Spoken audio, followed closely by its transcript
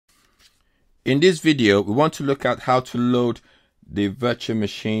In this video, we want to look at how to load the virtual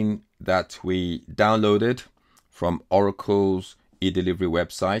machine that we downloaded from Oracle's e-delivery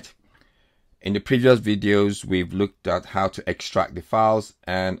website. In the previous videos, we've looked at how to extract the files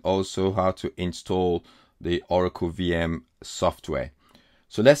and also how to install the Oracle VM software.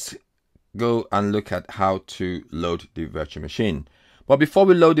 So let's go and look at how to load the virtual machine. But before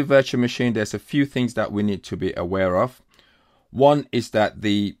we load the virtual machine, there's a few things that we need to be aware of. One is that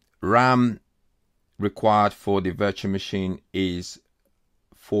the RAM required for the virtual machine is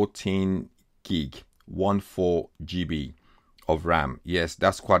 14 gig, 14 GB of RAM. Yes,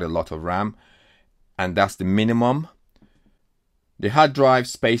 that's quite a lot of RAM, and that's the minimum. The hard drive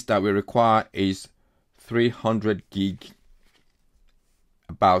space that we require is 300 gig,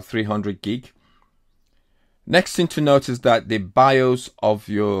 about 300 gig. Next thing to note is that the BIOS of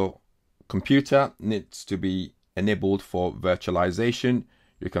your computer needs to be enabled for virtualization.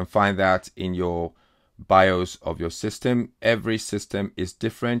 You can find that in your BIOS of your system. Every system is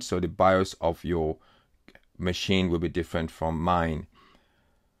different, so the BIOS of your machine will be different from mine.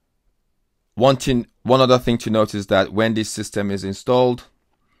 One other thing to note is that when this system is installed,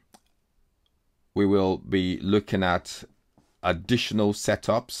 we will be looking at additional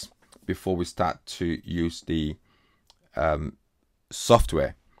setups before we start to use the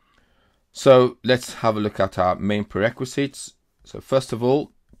software. So let's have a look at our main prerequisites. So first of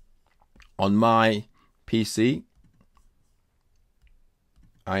all, on my PC,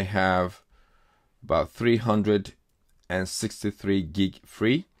 I have about 363 gig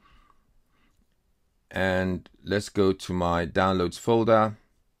free, and let's go to my downloads folder.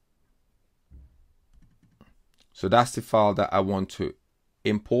 So that's the file that I want to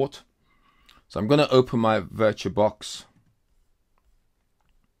import. So I'm going to open my VirtualBox.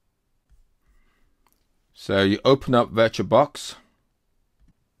 So you open up VirtualBox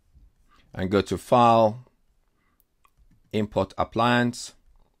and go to File, Import Appliance,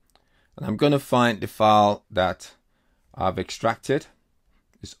 and I'm going to find the file that I've extracted.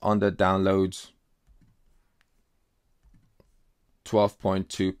 It's under Downloads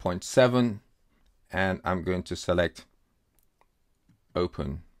 12.2.7, and I'm going to select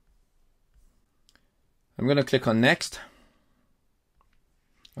Open. I'm going to click on Next,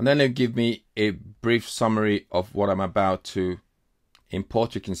 and then it'll give me a brief summary of what I'm about to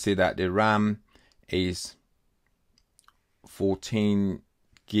import. You can see that the RAM is 14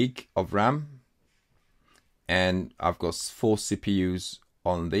 gig of RAM, and I've got 4 CPUs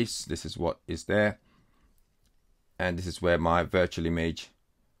on this. This is what is there, and this is where my virtual image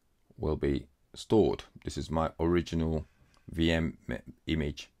will be stored. This is my original VM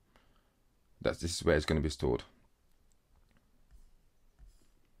image. This is where it's going to be stored.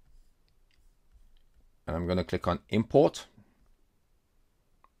 And I'm going to click on Import,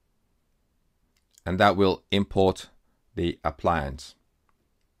 and that will import the appliance.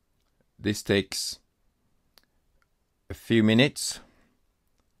 This takes a few minutes,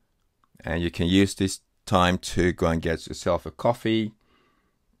 and you can use this time to go and get yourself a coffee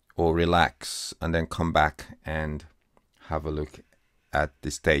or relax, and then come back and have a look at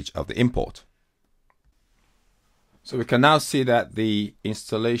the stage of the import. So we can now see that the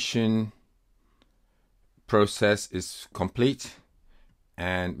installation process is complete,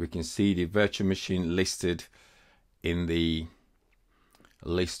 and we can see the virtual machine listed in the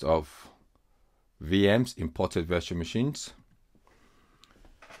list of VMs, imported virtual machines.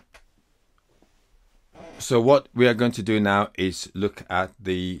 So what we are going to do now is look at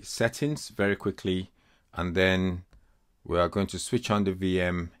the settings very quickly, and then we are going to switch on the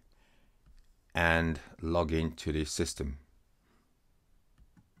VM and log into the system.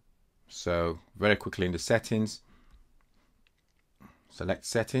 So very quickly in the settings, select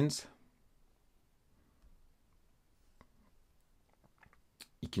Settings.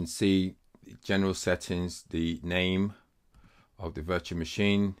 You can see the general settings, the name of the virtual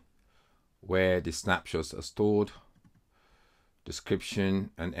machine, where the snapshots are stored,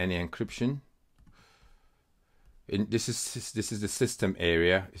 description, and any encryption. This is the system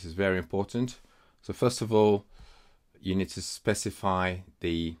area. This is very important. So first of all, you need to specify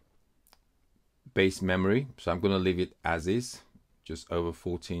the base memory. So I'm going to leave it as is, just over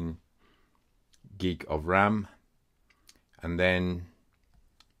 14 gig of RAM. And then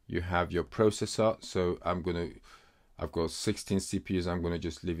you have your processor. So I've got 16 CPUs. I'm going to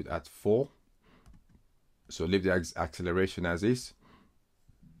just leave it at 4. So leave the acceleration as is.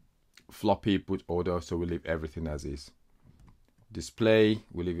 Floppy boot order, so we'll leave everything as is. Display,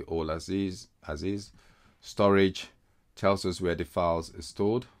 we'll leave it all as is. Storage tells us where the files is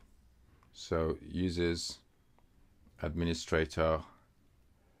stored. So users, administrator,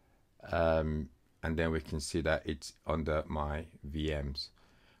 and then we can see that it's under my VMs,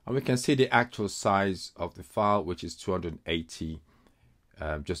 and we can see the actual size of the file, which is 280,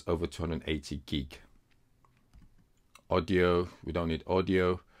 just over 280 gig. Audio, we don't need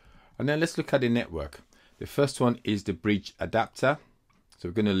audio. And then let's look at the network. The first one is the bridge adapter. So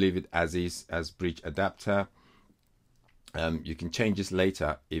we're going to leave it as is, as bridge adapter. You can change this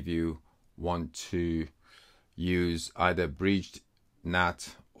later if you want to use either bridged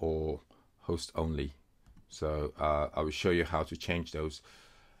NAT or host only. So I will show you how to change those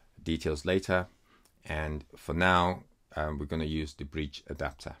details later. And for now, we're going to use the bridge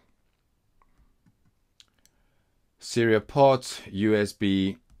adapter. Serial ports,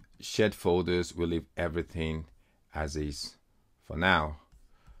 USB, shared folders, we'll leave everything as is for now.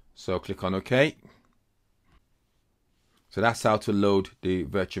 So click on OK. So that's how to load the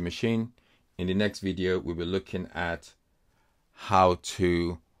virtual machine. In the next video, we'll be looking at how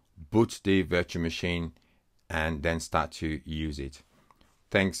to boot the virtual machine and then start to use it.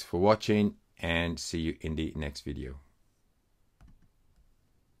 Thanks for watching, and see you in the next video.